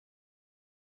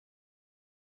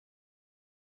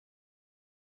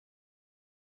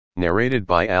Narrated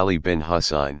by Ali bin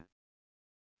Husayn.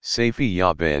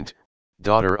 Safiya bint,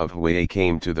 daughter of Huway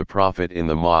came to the Prophet in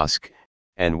the mosque,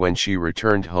 and when she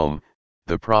returned home,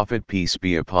 the Prophet peace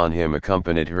be upon him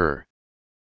accompanied her.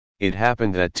 It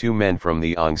happened that two men from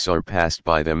the Ansar passed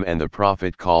by them and the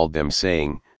Prophet called them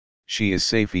saying, "She is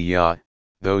Safiya."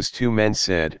 Those two men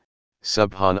said,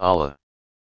 "Subhanallah."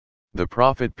 The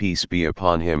Prophet peace be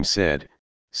upon him said,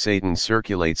 "Satan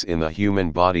circulates in the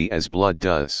human body as blood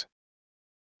does."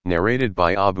 Narrated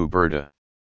by Abu Burda.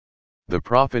 The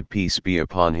Prophet peace be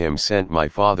upon him sent my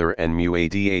father and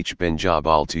Muadh bin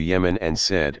Jabal to Yemen and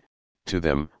said, to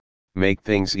them, "Make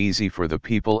things easy for the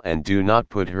people and do not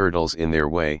put hurdles in their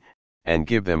way, and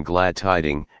give them glad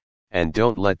tiding, and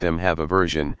don't let them have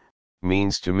aversion,"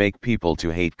 means to make people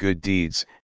to hate good deeds,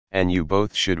 and you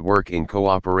both should work in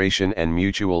cooperation and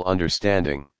mutual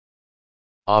understanding.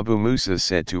 Abu Musa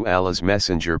said to Allah's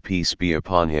Messenger peace be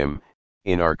upon him,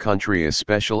 "In our country a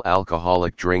special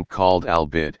alcoholic drink called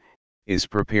al-bid, is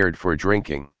prepared for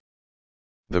drinking."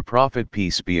 The Prophet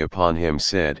peace be upon him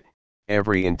said,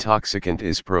 "Every intoxicant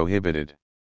is prohibited."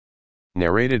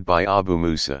 Narrated by Abu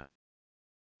Musa.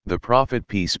 The Prophet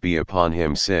peace be upon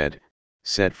him said,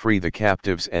 "Set free the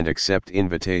captives and accept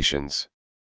invitations."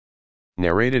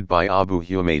 Narrated by Abu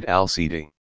Humayd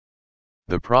al-Sidi.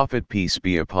 The Prophet peace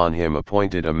be upon him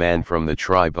appointed a man from the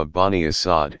tribe of Bani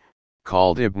Asad,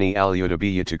 called Ibn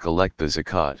al-Udabiyyah to collect the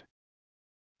zakat.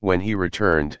 When he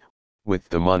returned, with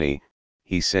the money,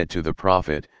 he said to the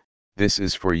Prophet, "This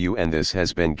is for you and this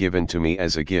has been given to me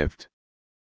as a gift."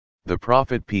 The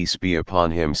Prophet peace be upon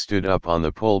him stood up on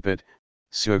the pulpit.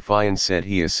 Sufyan said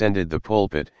he ascended the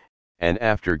pulpit, and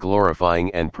after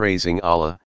glorifying and praising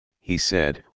Allah, he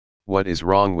said, "What is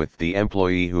wrong with the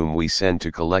employee whom we send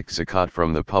to collect zakat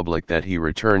from the public that he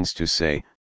returns to say,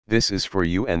 'This is for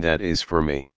you and that is for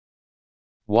me'?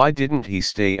 Why didn't he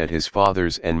stay at his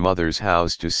father's and mother's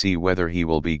house to see whether he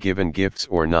will be given gifts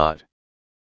or not?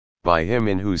 By him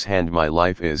in whose hand my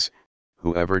life is,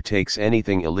 whoever takes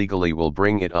anything illegally will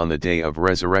bring it on the day of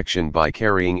resurrection by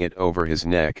carrying it over his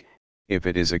neck. If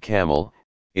it is a camel,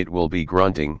 it will be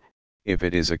grunting, if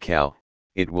it is a cow,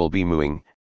 it will be mooing,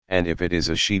 and if it is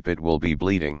a sheep it will be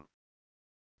bleating."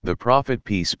 The Prophet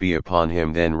peace be upon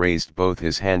him then raised both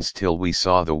his hands till we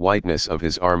saw the whiteness of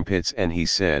his armpits and he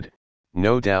said,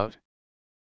 "No doubt.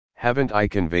 Haven't I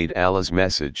conveyed Allah's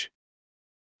message?"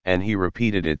 And he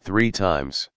repeated it 3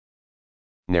 times.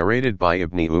 Narrated by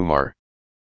Ibn Umar.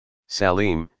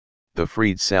 Salim, the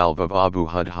freed salve of Abu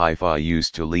Hudhaifa,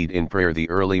 used to lead in prayer the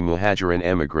early Muhajirin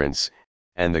emigrants,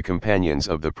 and the companions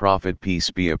of the Prophet peace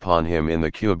be upon him in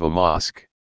the Quba mosque.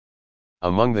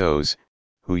 Among those,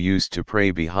 who used to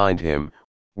pray behind him,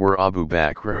 were Abu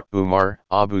Bakr, Umar,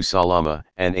 Abu Salama,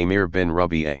 and Amir bin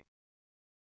Rabi'a.